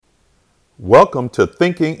Welcome to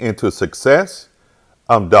Thinking into Success.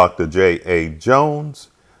 I'm Dr. J.A. Jones,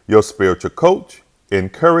 your spiritual coach,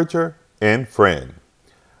 encourager, and friend.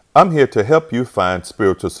 I'm here to help you find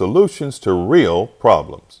spiritual solutions to real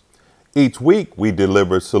problems. Each week, we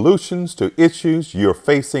deliver solutions to issues you're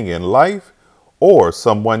facing in life or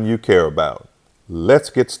someone you care about. Let's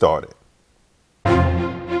get started.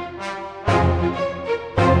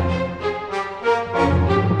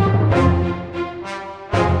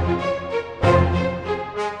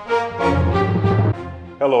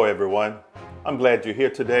 Hello, everyone. I'm glad you're here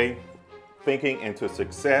today, thinking into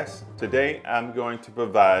success. Today, I'm going to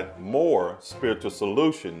provide more spiritual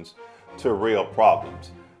solutions to real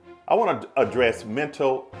problems. I want to address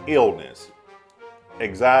mental illness,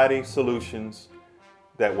 anxiety solutions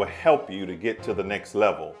that will help you to get to the next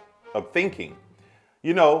level of thinking.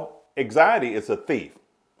 You know, anxiety is a thief.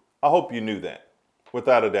 I hope you knew that.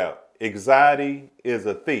 Without a doubt, anxiety is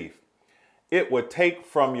a thief. It would take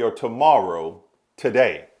from your tomorrow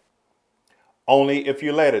today. Only if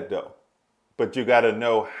you let it though. But you got to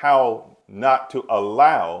know how not to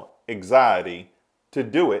allow anxiety to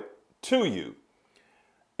do it to you.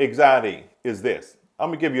 Anxiety is this. I'm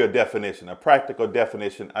going to give you a definition, a practical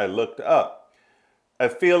definition I looked up. A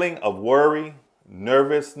feeling of worry,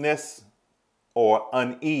 nervousness, or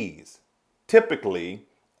unease, typically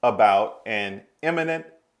about an imminent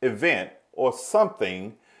event or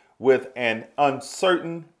something with an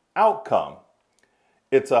uncertain outcome.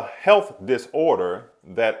 It's a health disorder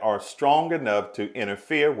that are strong enough to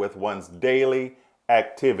interfere with one's daily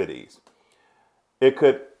activities. It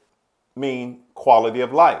could mean quality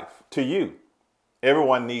of life to you.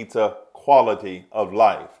 Everyone needs a quality of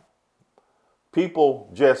life.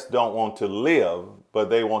 People just don't want to live, but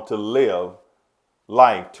they want to live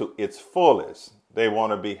life to its fullest. They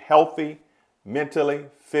want to be healthy mentally,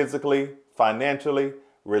 physically, financially,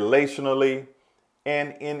 relationally,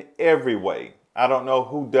 and in every way. I don't know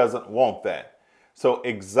who doesn't want that. So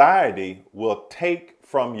anxiety will take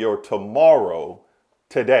from your tomorrow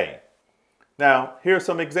today. Now, here's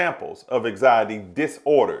some examples of anxiety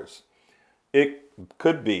disorders. It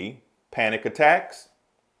could be panic attacks,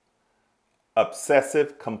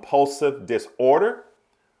 obsessive compulsive disorder,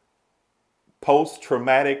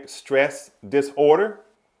 post-traumatic stress disorder.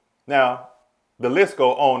 Now, the list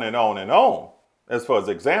goes on and on and on as far as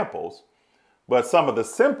examples, but some of the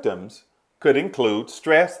symptoms could include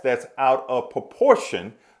stress that's out of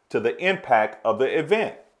proportion to the impact of the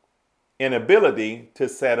event, inability to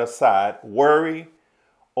set aside worry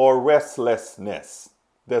or restlessness.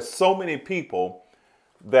 There's so many people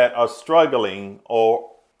that are struggling or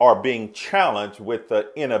are being challenged with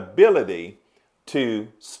the inability to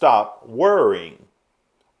stop worrying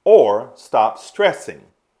or stop stressing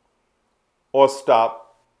or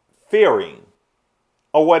stop fearing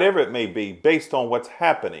or whatever it may be based on what's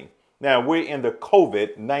happening. Now, we're in the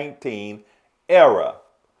COVID-19 era,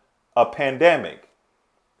 a pandemic.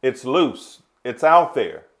 It's loose. It's out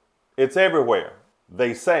there. It's everywhere,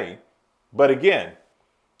 they say. But again,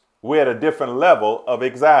 we're at a different level of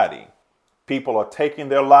anxiety. People are taking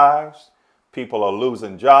their lives. People are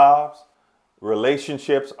losing jobs.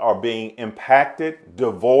 Relationships are being impacted.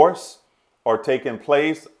 Divorce are taking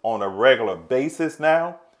place on a regular basis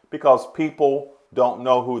now because people don't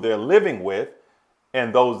know who they're living with.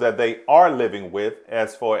 And those that they are living with,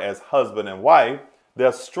 as far as husband and wife,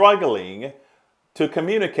 they're struggling to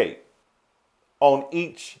communicate on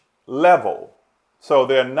each level. So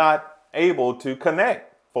they're not able to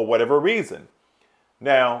connect for whatever reason.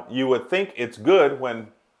 Now, you would think it's good when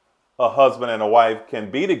a husband and a wife can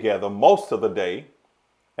be together most of the day,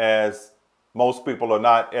 as most people are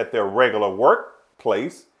not at their regular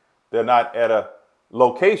workplace. They're not at a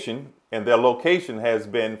location, and their location has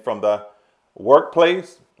been from the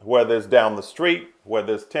workplace, whether it's down the street,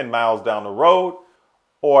 whether it's 10 miles down the road,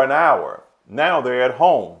 or an hour. Now they're at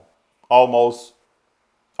home almost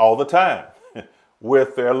all the time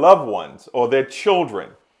with their loved ones or their children.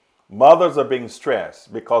 Mothers are being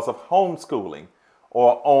stressed because of homeschooling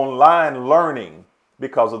or online learning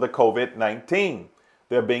because of the COVID-19.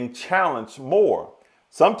 They're being challenged more.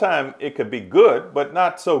 Sometimes it could be good, but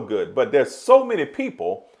not so good. But there's so many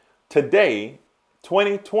people today,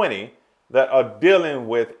 2020, that are dealing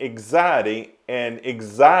with anxiety, and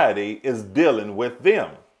anxiety is dealing with them.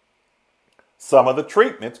 Some of the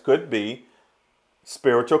treatments could be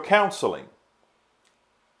spiritual counseling,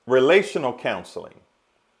 relational counseling,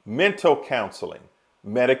 mental counseling,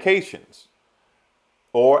 medications,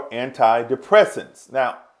 or antidepressants.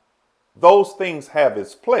 Now, those things have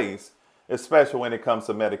its place, especially when it comes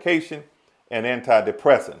to medication and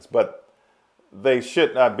antidepressants, but they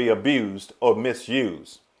should not be abused or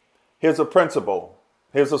misused. Here's a principle.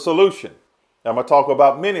 Here's a solution. I'm going to talk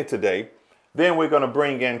about many today. Then we're going to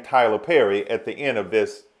bring in Tyler Perry at the end of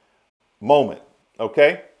this moment.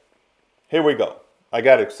 Okay? Here we go. I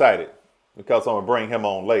got excited because I'm going to bring him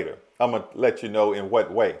on later. I'm going to let you know in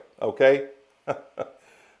what way. Okay?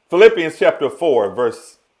 Philippians chapter 4,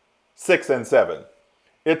 verse 6 and 7.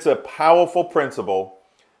 It's a powerful principle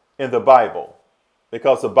in the Bible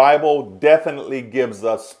because the Bible definitely gives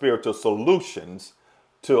us spiritual solutions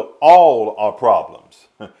to all our problems.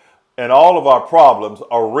 And all of our problems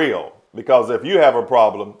are real because if you have a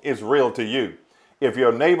problem, it's real to you. If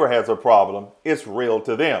your neighbor has a problem, it's real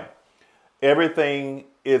to them. Everything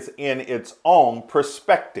is in its own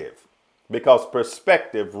perspective because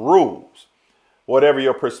perspective rules. Whatever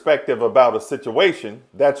your perspective about a situation,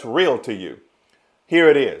 that's real to you. Here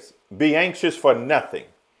it is. Be anxious for nothing,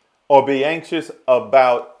 or be anxious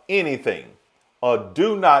about anything, or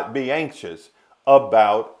do not be anxious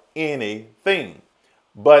about anything,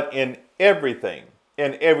 but in everything,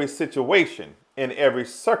 in every situation, in every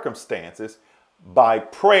circumstances, by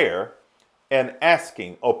prayer and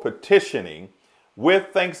asking or petitioning with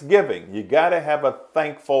thanksgiving. You got to have a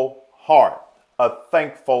thankful heart, a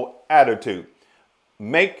thankful attitude.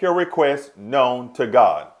 Make your request known to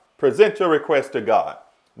God. Present your request to God.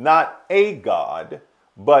 Not a God,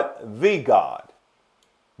 but the God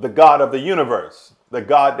of the universe, the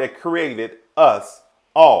God that created us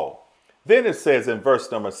all. Then it says in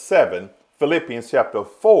verse number 7, Philippians chapter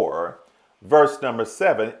 4, verse number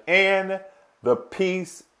 7, and the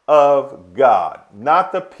peace of God,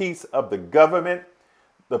 not the peace of the government,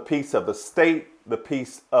 the peace of the state, the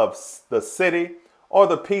peace of the city, or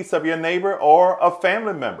the peace of your neighbor or a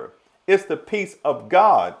family member. It's the peace of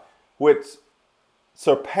God which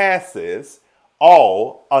surpasses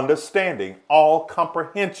all understanding, all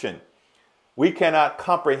comprehension. We cannot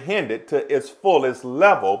comprehend it to its fullest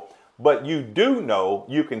level, but you do know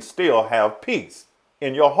you can still have peace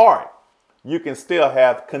in your heart. You can still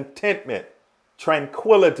have contentment,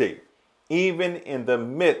 tranquility, even in the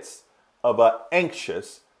midst of an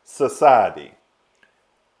anxious society.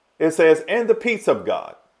 It says, and the peace of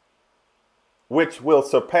God, which will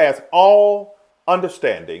surpass all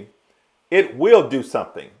understanding, it will do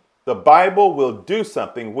something. The Bible will do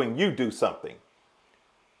something when you do something.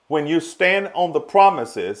 When you stand on the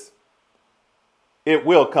promises, it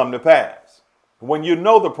will come to pass. When you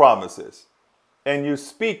know the promises and you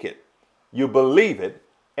speak it, you believe it,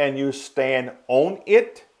 and you stand on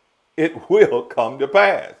it, it will come to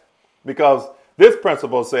pass. Because this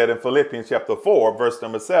principle said in Philippians chapter 4, verse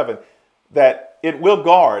number 7, that it will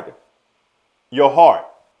guard your heart,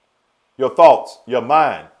 your thoughts, your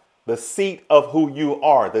mind, the seat of who you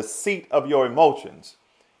are, the seat of your emotions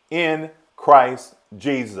in Christ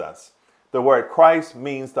Jesus. The word Christ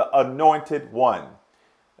means the anointed one.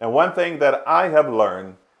 And one thing that I have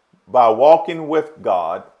learned by walking with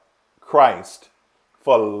God, Christ,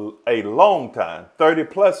 for a long time, 30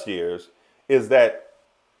 plus years, is that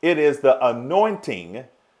it is the anointing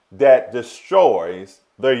that destroys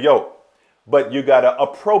the yoke. But you got to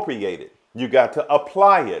appropriate it. You got to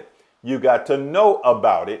apply it. You got to know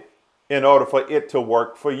about it in order for it to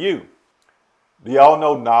work for you. Do y'all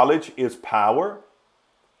know knowledge is power?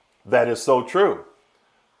 That is so true.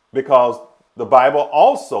 Because the Bible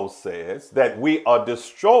also says that we are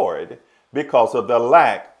destroyed because of the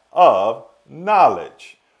lack of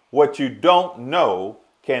knowledge. What you don't know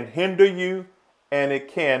can hinder you and it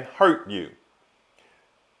can hurt you.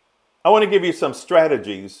 I want to give you some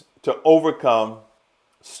strategies to overcome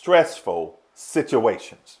stressful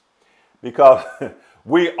situations because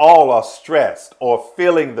we all are stressed or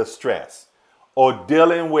feeling the stress or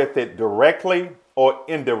dealing with it directly or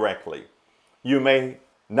indirectly. You may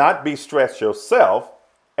not be stressed yourself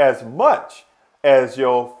as much as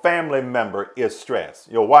your family member is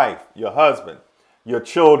stressed, your wife, your husband, your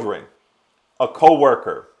children, a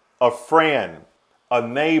coworker, a friend, a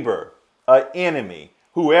neighbor, an enemy,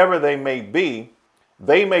 whoever they may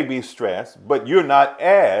be stressed, but you're not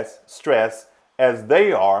as stressed as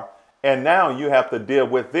they are. And now you have to deal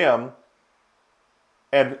with them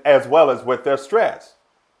and as well as with their stress.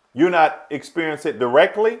 You're not experiencing it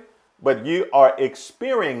directly, but you are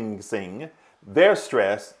experiencing their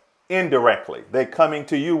stress indirectly. They're coming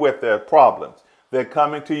to you with their problems. They're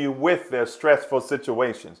coming to you with their stressful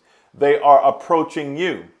situations. They are approaching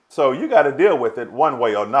you. So you got to deal with it one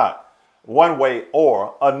way or not, one way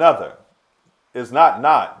or another. It's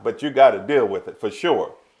not, but you got to deal with it for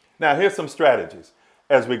sure. Now, here's some strategies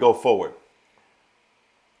as we go forward.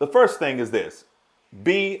 The first thing is this: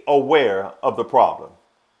 be aware of the problem.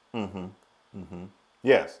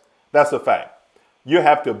 Yes, that's a fact. You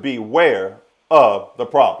have to be aware of the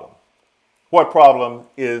problem. What problem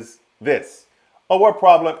is this? Or what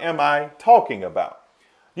problem am I talking about?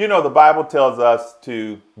 You know, the Bible tells us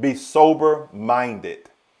to be sober minded.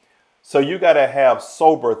 So you got to have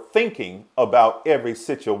sober thinking about every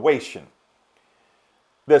situation.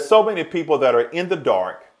 There's so many people that are in the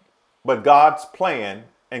dark, but God's plan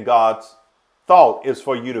and God's thought is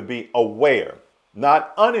for you to be aware,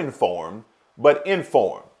 not uninformed, but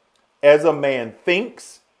informed. As a man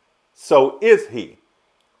thinks, so is he.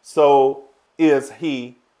 So is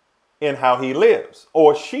he in how he lives,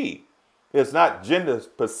 or she. It's not gender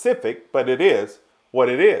specific, but it is what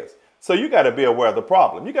it is. So you got to be aware of the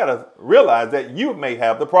problem. You got to realize that you may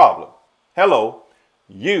have the problem. Hello,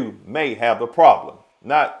 you may have the problem.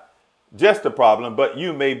 Not just a problem, but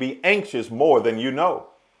you may be anxious more than you know,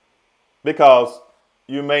 because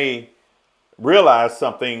you may realize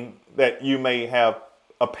something that you may have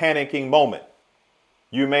a panicking moment.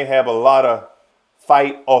 You may have a lot of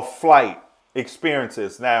fight or flight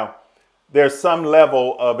experiences. Now, there's some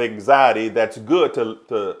level of anxiety that's good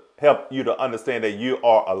to help you to understand that you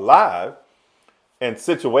are alive and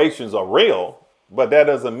situations are real, but that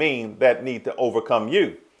doesn't mean that need to overcome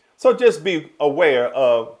you. So just be aware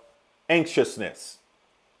of anxiousness.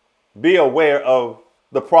 Be aware of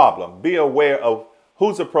the problem. Be aware of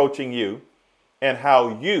who's approaching you and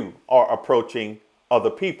how you are approaching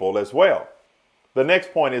other people as well. The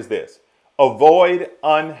next point is this: avoid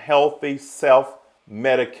unhealthy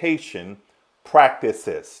self-medication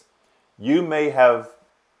practices. You may have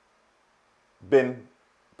been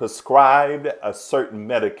prescribed a certain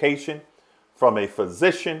medication from a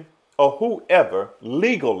physician or whoever,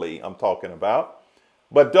 legally I'm talking about,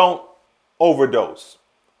 but don't overdose.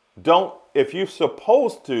 If you're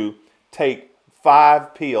supposed to take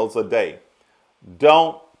 5 pills a day,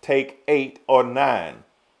 don't take 8 or 9.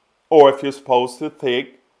 Or if you're supposed to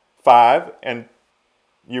take 5 and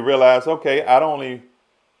you realize, okay, I'd only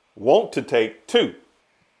want to take 2.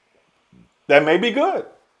 That may be good.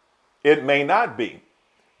 It may not be.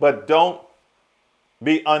 But don't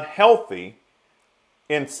be unhealthy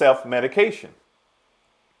in self-medication.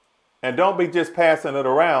 And don't be just passing it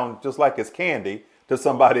around just like it's candy to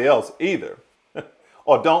somebody else either.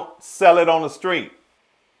 Or don't sell it on the street.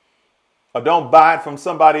 Or don't buy it from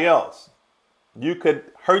somebody else. You could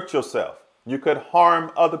hurt yourself. You could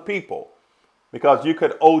harm other people because you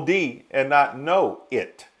could OD and not know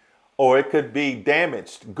it. Or it could be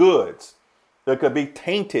damaged goods. It could be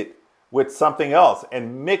tainted with something else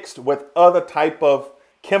and mixed with other type of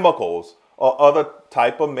chemicals or other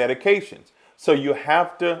type of medications. So you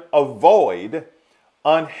have to avoid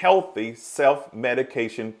unhealthy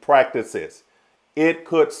self-medication practices. It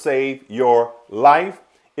could save your life.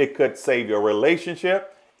 It could save your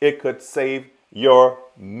relationship. It could save your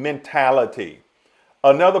mentality.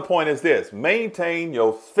 Another point is this: maintain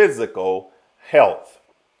your physical health.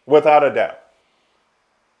 Without a doubt,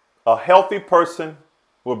 a healthy person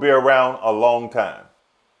will be around a long time.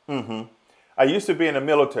 I used to be in the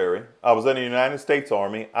military. I was in the United States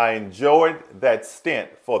Army. I enjoyed that stint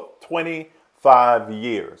for 25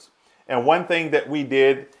 years. And one thing that we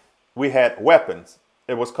did, we had weapons.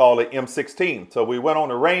 It was called an M16. So we went on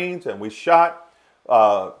the range and we shot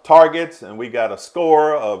targets, and we got a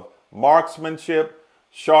score of marksmanship,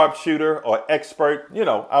 sharpshooter, or expert. You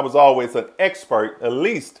know, I was always an expert, at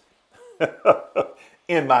least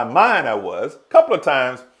in my mind I was. A couple of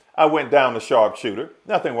times I went down the sharpshooter.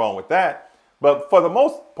 Nothing wrong with that. But for the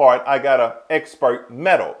most part, I got an expert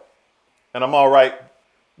medal. And I'm all right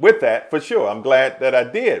with that for sure. I'm glad that I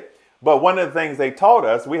did. But one of the things they taught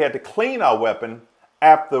us, we had to clean our weapon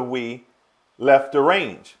after we left the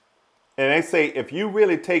range. And they say if you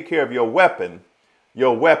really take care of your weapon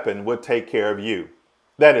will take care of you.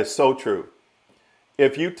 That is so true.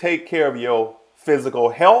 If you take care of your physical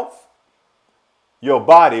health, your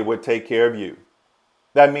body will take care of you.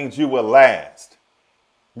 That means you will last.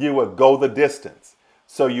 You will go the distance.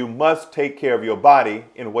 So you must take care of your body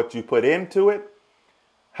in what you put into it,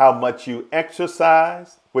 how much you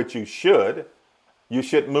exercise, which you should. You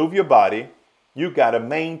should move your body. You got to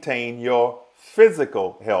maintain your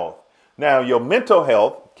physical health. Now, your mental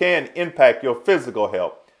health can impact your physical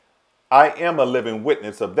health. I am a living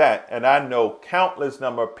witness of that, and I know countless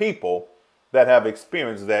number of people that have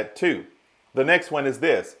experienced that too. The next one is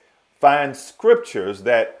this: find scriptures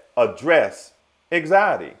that address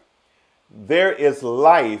anxiety. There is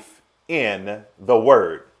life in the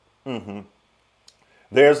word.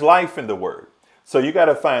 There's life in the word. So you got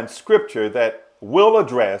to find scripture that will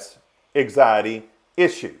address anxiety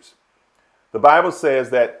issues. The Bible says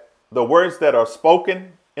that the words that are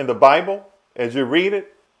spoken in the Bible, as you read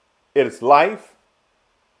it, it's life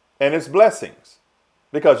and it's blessings.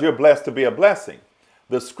 because you're blessed to be a blessing.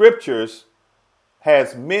 The scriptures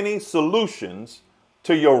has many solutions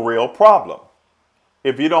to your real problem.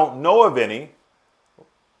 If you don't know of any,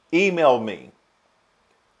 email me.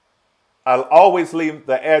 I'll always leave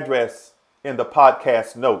the address in the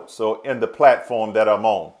podcast notes, so in the platform that I'm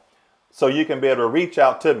on, so you can be able to reach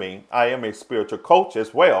out to me. I am a spiritual coach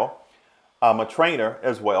as well. I'm a trainer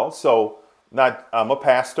as well. So I'm a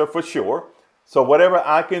pastor for sure. So whatever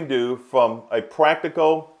I can do from a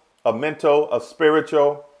practical, a mental, a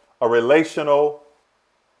spiritual, a relational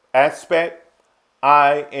aspect,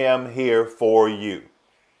 I am here for you.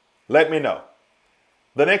 Let me know.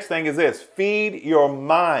 The next thing is this: feed your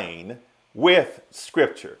mind with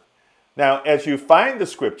scripture. Now, as you find the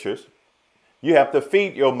scriptures, you have to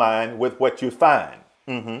feed your mind with what you find.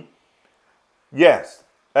 Yes,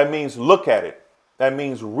 that means look at it. That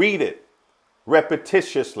means read it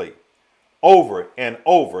repetitiously, over and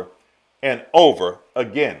over and over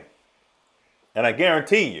again. And I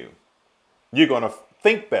guarantee you, you're going to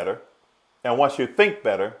think better. And once you think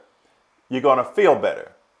better, you're going to feel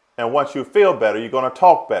better. And once you feel better, you're going to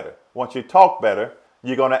talk better. Once you talk better,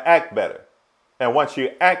 you're going to act better. And once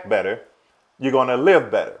you act better, you're going to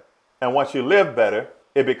live better. And once you live better,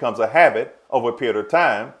 it becomes a habit over a period of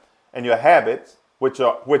time. And your habits, which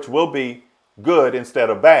will be good instead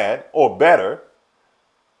of bad or better,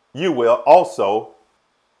 you will also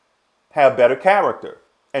have better character.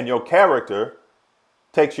 And your character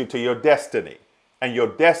takes you to your destiny. And your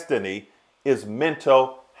destiny is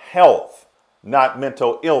mental health, not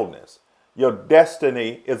mental illness. Your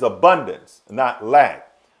destiny is abundance, not lack.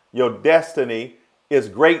 Your destiny is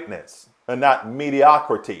greatness and not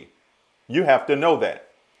mediocrity. You have to know that.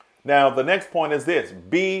 Now, the next point is this: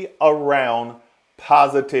 be around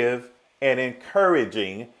positive and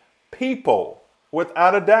encouraging people,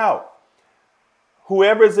 without a doubt.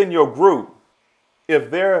 Whoever's in your group,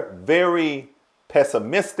 if they're very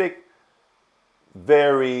pessimistic,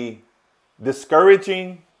 very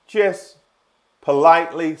discouraging, just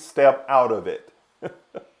politely step out of it.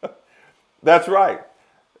 That's right.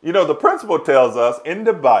 You know, the principle tells us in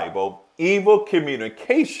the Bible, evil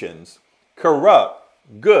communications corrupt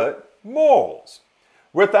good morals.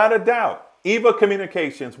 Without a doubt, evil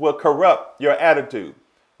communications will corrupt your attitude,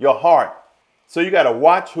 your heart. So you got to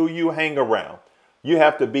watch who you hang around. You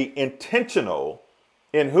have to be intentional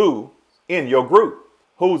in who in your group,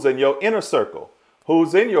 who's in your inner circle,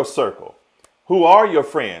 who's in your circle, who are your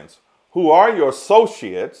friends, who are your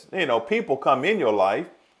associates. You know, people come in your life,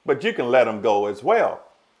 but you can let them go as well.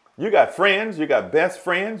 You got friends, you got best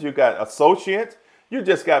friends, you got associates, you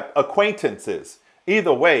just got acquaintances.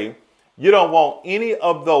 Either way, you don't want any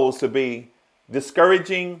of those to be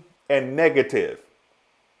discouraging and negative.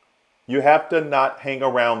 You have to not hang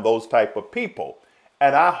around those type of people.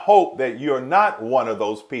 And I hope that you're not one of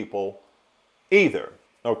those people either.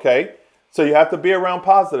 Okay? So you have to be around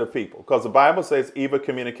positive people, because the Bible says evil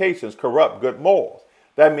communications corrupt good morals.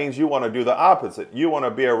 That means you want to do the opposite. You want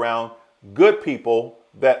to be around good people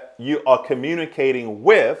that you are communicating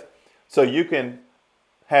with, so you can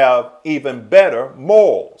have even better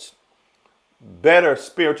morals, better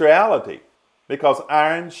spirituality, because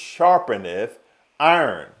iron sharpeneth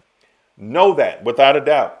iron. Know that without a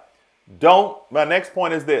doubt. My next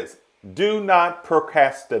point is this: do not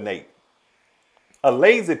procrastinate. A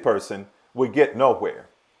lazy person will get nowhere.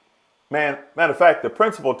 Matter of fact, the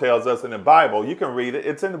principle tells us in the Bible, you can read it,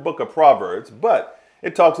 it's in the book of Proverbs, but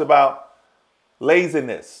it talks about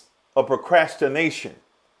laziness or procrastination.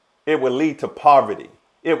 It will lead to poverty.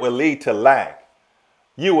 It will lead to lack.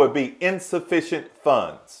 You will be insufficient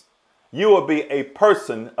funds. You will be a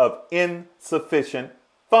person of insufficient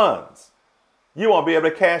funds. You won't be able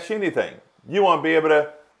to cash anything. You won't be able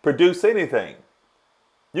to produce anything.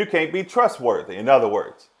 You can't be trustworthy. In other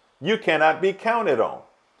words, you cannot be counted on.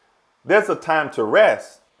 There's a time to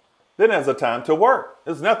rest. Then there's a time to work.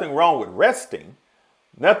 There's nothing wrong with resting.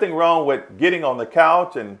 Nothing wrong with getting on the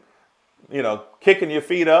couch and, kicking your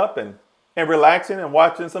feet up and relaxing and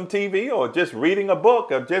watching some TV, or just reading a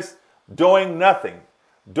book, or just doing nothing.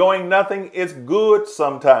 Doing nothing is good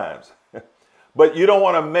sometimes, but you don't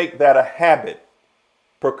want to make that a habit.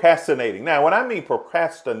 Procrastinating. Now, when I mean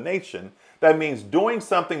procrastination, that means doing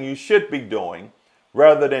something you should be doing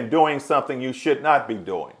rather than doing something you should not be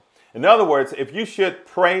doing. In other words, if you should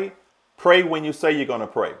pray when you say you're going to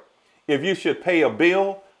pray. If you should pay a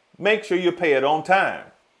bill, make sure you pay it on time.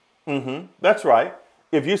 That's right.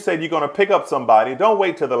 If you said you're going to pick up somebody, don't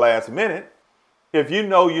wait till the last minute. If you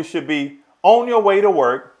know you should be on your way to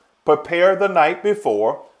work, prepare the night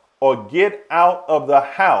before, or get out of the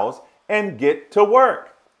house and get to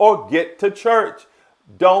work or get to church.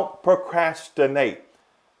 Don't procrastinate.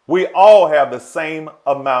 We all have the same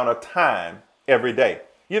amount of time every day.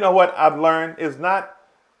 You know what I've learned is not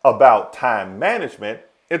about time management.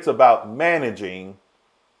 It's about managing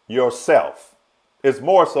yourself. It's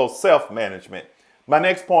more so self-management. My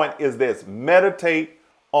next point is this: meditate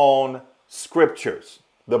on scriptures,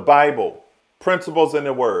 the Bible, principles in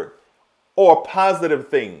the word, or positive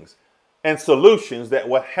things and solutions that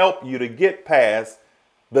will help you to get past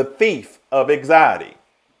the thief of anxiety.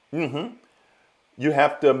 You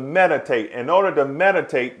have to meditate. In order to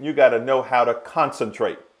meditate, you got to know how to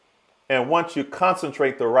concentrate. And once you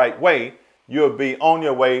concentrate the right way, you'll be on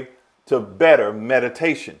your way to better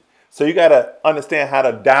meditation. So you got to understand how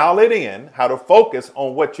to dial it in, how to focus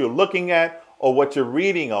on what you're looking at or what you're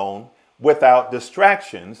reading on without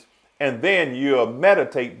distractions. And then you'll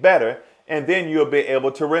meditate better. And then you'll be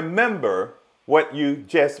able to remember what you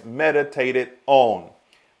just meditated on.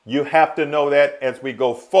 You have to know that as we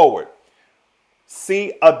go forward.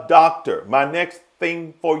 See a doctor. My next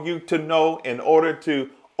thing for you to know in order to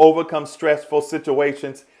overcome stressful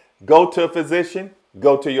situations, go to a physician,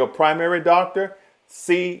 go to your primary doctor,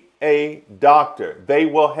 see a doctor. They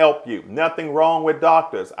will help you. Nothing wrong with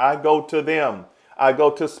doctors. I go to them. I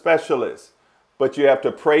go to specialists. But you have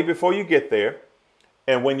to pray before you get there.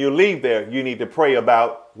 And when you leave there, you need to pray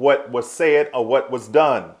about what was said or what was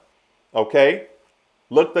done. Okay?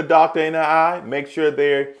 Look the doctor in the eye. Make sure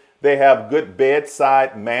they have good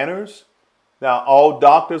bedside manners. Now, all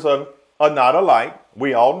doctors are not alike.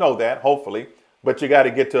 We all know that, hopefully. But you got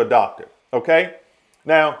to get to a doctor. Okay?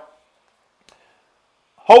 Now,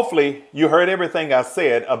 hopefully you heard everything I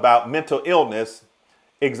said about mental illness,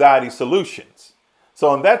 anxiety solutions.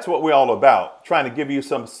 So, and that's what we're all about, trying to give you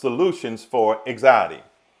some solutions for anxiety.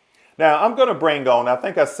 Now, I'm going to bring on, I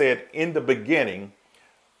think I said in the beginning,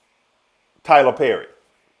 Tyler Perry.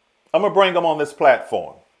 I'm going to bring him on this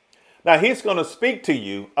platform. Now, he's going to speak to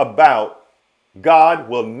you about God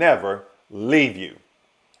will never leave you.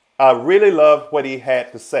 I really love what he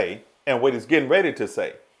had to say and what he's getting ready to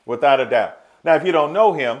say, without a doubt. Now, if you don't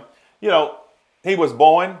know him, he was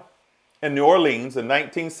born in New Orleans in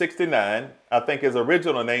 1969. I think his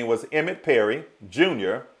original name was Emmett Perry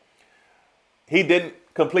Jr. He didn't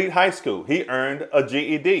complete high school. He earned a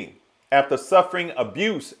GED. After suffering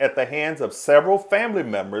abuse at the hands of several family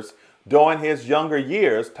members during his younger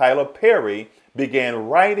years, Tyler Perry began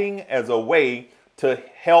writing as a way to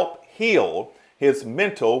help heal his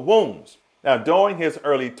mental wounds. Now, during his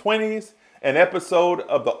early 20s, an episode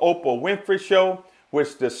of the Oprah Winfrey Show,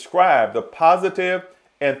 which described the positive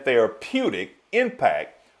and therapeutic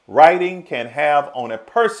impact writing can have on a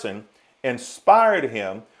person, inspired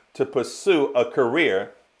him to pursue a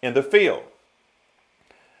career in the field.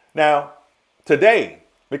 Now, today,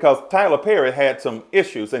 because Tyler Perry had some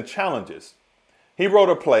issues and challenges, he wrote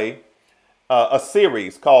a play, a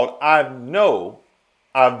series called I Know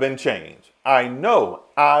I've Been Changed. I Know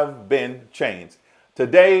I've Been Changed.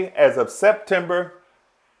 Today, as of September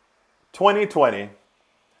 2020,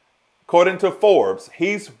 according to Forbes,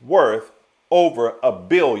 he's worth over $1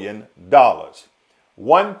 billion.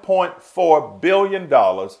 $1.4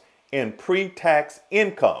 billion in pre-tax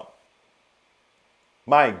income.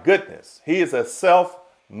 My goodness, he is a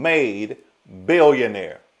self-made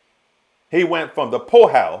billionaire. He went from the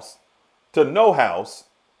poorhouse to no house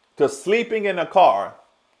to sleeping in a car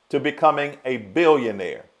to becoming a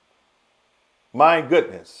billionaire. My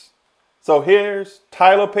goodness. So here's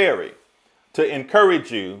Tyler Perry to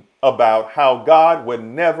encourage you about how God would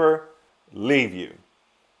never leave you.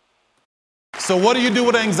 So what do you do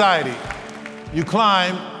with anxiety? You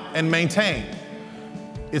climb and maintain.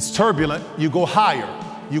 It's turbulent, you go higher.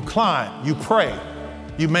 You climb, you pray,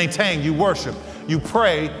 you maintain, you worship. You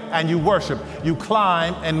pray and you worship. You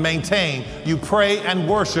climb and maintain. You pray and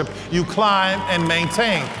worship. You climb and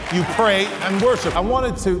maintain. You pray and worship. I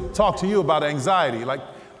wanted to talk to you about anxiety, like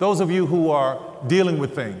those of you who are dealing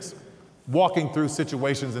with things, walking through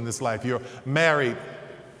situations in this life. You're married,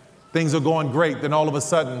 things are going great, then all of a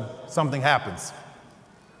sudden something happens.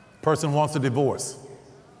 Person wants a divorce.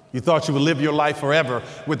 You thought you would live your life forever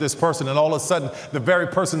with this person, and all of a sudden, the very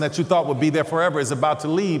person that you thought would be there forever is about to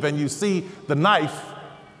leave, and you see the knife,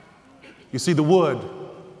 you see the wood,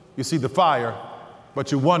 you see the fire,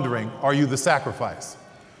 but you're wondering, are you the sacrifice?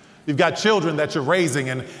 You've got children that you're raising,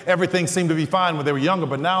 and everything seemed to be fine when they were younger,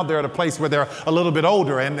 but now they're at a place where they're a little bit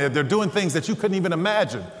older, and they're doing things that you couldn't even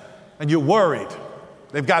imagine, and you're worried.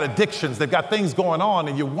 They've got addictions, they've got things going on,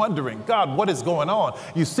 and you're wondering, God, what is going on?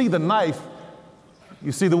 You see the knife,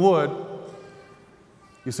 you see the wood,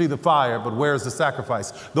 you see the fire, but where's the sacrifice?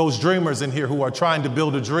 Those dreamers in here who are trying to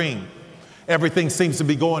build a dream. Everything seems to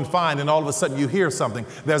be going fine, and all of a sudden you hear something.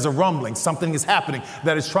 There's a rumbling. Something is happening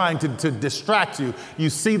that is trying to distract you. You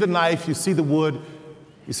see the knife, you see the wood,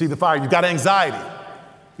 you see the fire. You've got anxiety.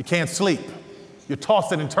 You can't sleep. You're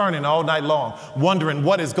tossing and turning all night long, wondering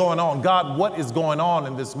what is going on. God, what is going on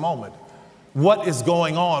in this moment? What is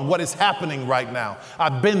going on? What is happening right now?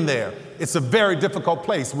 I've been there. It's a very difficult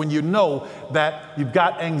place when you know that you've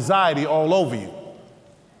got anxiety all over you.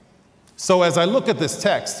 So as I look at this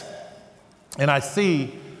text and I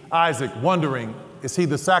see Isaac wondering, is he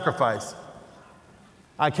the sacrifice?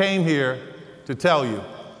 I came here to tell you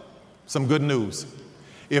some good news.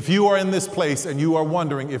 If you are in this place and you are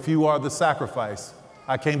wondering if you are the sacrifice,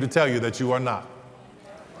 I came to tell you that you are not.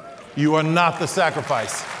 You are not the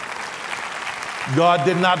sacrifice. God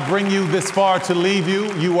did not bring you this far to leave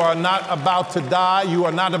you. You are not about to die. You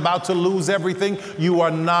are not about to lose everything. You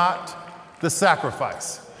are not the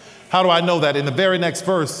sacrifice. How do I know that? In the very next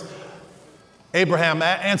verse, Abraham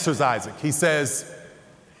answers Isaac. He says,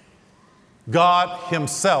 God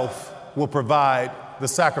himself will provide the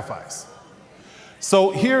sacrifice.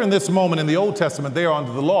 So here in this moment in the Old Testament, they are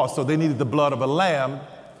under the law, so they needed the blood of a lamb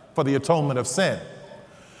for the atonement of sin.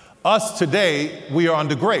 Us today, we are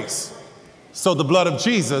under grace. So the blood of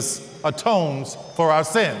Jesus atones for our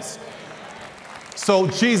sins. So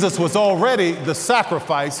Jesus was already the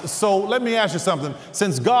sacrifice. So let me ask you something.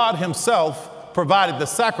 Since God himself provided the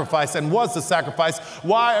sacrifice and was the sacrifice,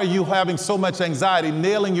 why are you having so much anxiety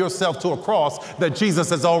nailing yourself to a cross that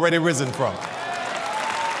Jesus has already risen from?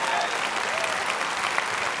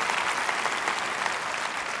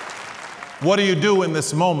 What do you do in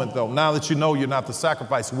this moment, though, now that you know you're not the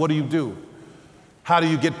sacrifice? What do you do? How do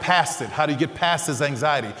you get past it? How do you get past this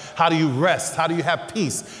anxiety? How do you rest? How do you have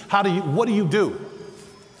peace? What do you do?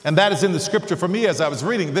 And that is in the scripture for me as I was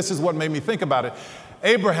reading. This is what made me think about it.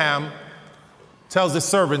 Abraham tells his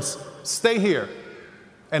servants, stay here,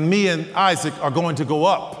 and me and Isaac are going to go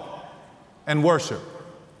up and worship.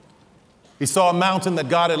 He saw a mountain that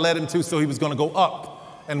God had led him to, so he was going to go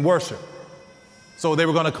up and worship. So they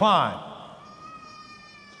were going to climb.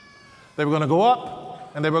 They were going to go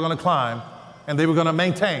up, and they were going to climb, and they were going to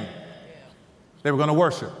maintain. They were going to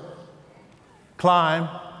worship, climb,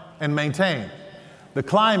 and maintain. The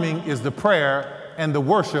climbing is the prayer, and the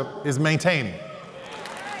worship is maintaining.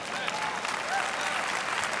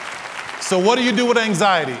 So what do you do with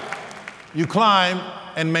anxiety? You climb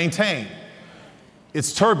and maintain.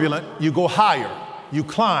 It's turbulent. You go higher. You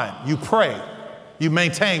climb. You pray. You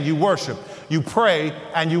maintain. You worship. You pray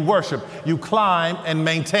and you worship. You climb and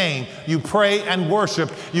maintain. You pray and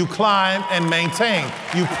worship. You climb and maintain.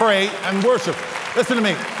 You pray and worship. Listen to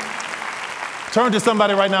me. Turn to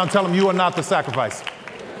somebody right now and tell them you are not the sacrifice.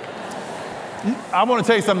 I want to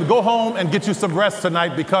tell you something. Go home and get you some rest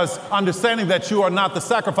tonight, because understanding that you are not the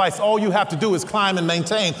sacrifice, all you have to do is climb and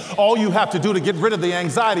maintain. All you have to do to get rid of the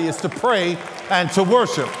anxiety is to pray and to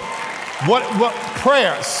worship. What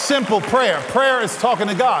prayer? Simple prayer. Prayer is talking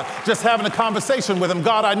to God, just having a conversation with him.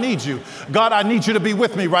 God, I need you. God, I need you to be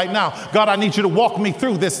with me right now. God, I need you to walk me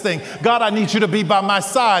through this thing. God, I need you to be by my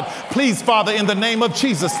side. Please, Father, in the name of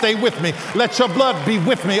Jesus, stay with me. Let your blood be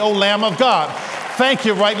with me, O Lamb of God. Thank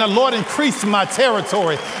you right now. Lord, increase my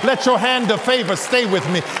territory. Let your hand of favor stay with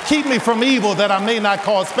me. Keep me from evil that I may not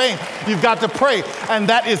cause pain. You've got to pray, and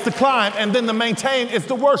that is the climb. And then the maintain is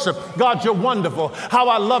the worship. God, you're wonderful. How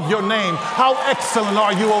I love your name. How excellent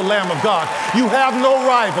are you, O Lamb of God. You have no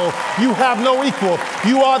rival. You have no equal.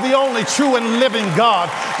 You are the only true and living God.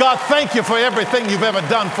 God, thank you for everything you've ever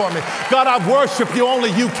done for me. God, I worship you.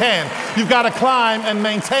 Only you can. You've got to climb and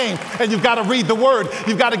maintain, and you've got to read the word.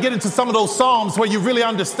 You've got to get into some of those Psalms where you really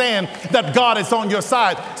understand that God is on your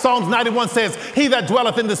side. Psalms 91 says, he that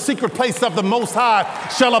dwelleth in the secret place of the Most High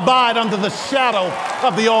shall abide under the shadow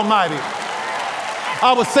of the Almighty.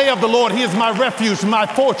 I will say of the Lord, he is my refuge, my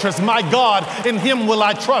fortress, my God. In him will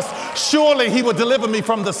I trust. Surely he will deliver me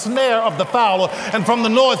from the snare of the fowler and from the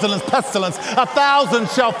noisome pestilence. 1,000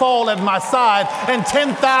 shall fall at my side and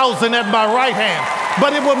 10,000 at my right hand,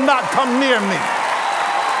 but it will not come near me.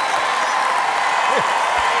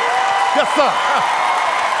 Yes, sir.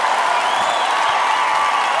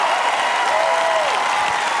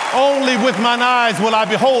 Only with mine eyes will I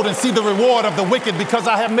behold and see the reward of the wicked, because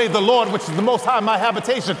I have made the Lord, which is the Most High, my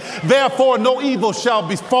habitation. Therefore no evil shall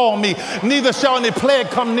befall me, neither shall any plague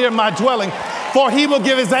come near my dwelling. For he will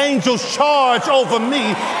give his angels charge over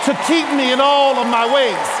me to keep me in all of my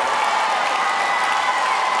ways.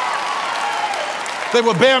 They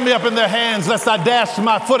will bear me up in their hands, lest I dash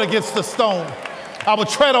my foot against the stone. I will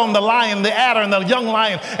tread on the lion, the adder, and the young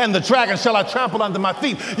lion, and the dragon shall I trample under my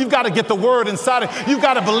feet. You've got to get the word inside it. You've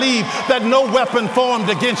got to believe that no weapon formed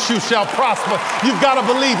against you shall prosper. You've got to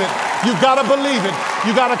believe it. You've got to believe it.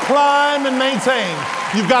 You've got to climb and maintain.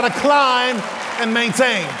 You've got to climb and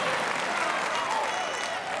maintain.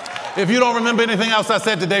 If you don't remember anything else I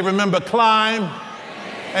said today, remember climb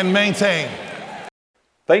and maintain.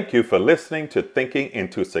 Thank you for listening to Thinking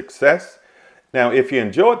into Success. Now, if you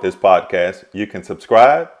enjoyed this podcast, you can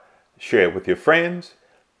subscribe, share it with your friends,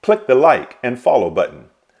 click the like and follow button,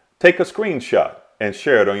 take a screenshot and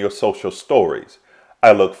share it on your social stories.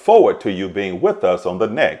 I look forward to you being with us on the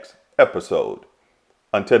next episode.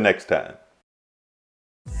 Until next time.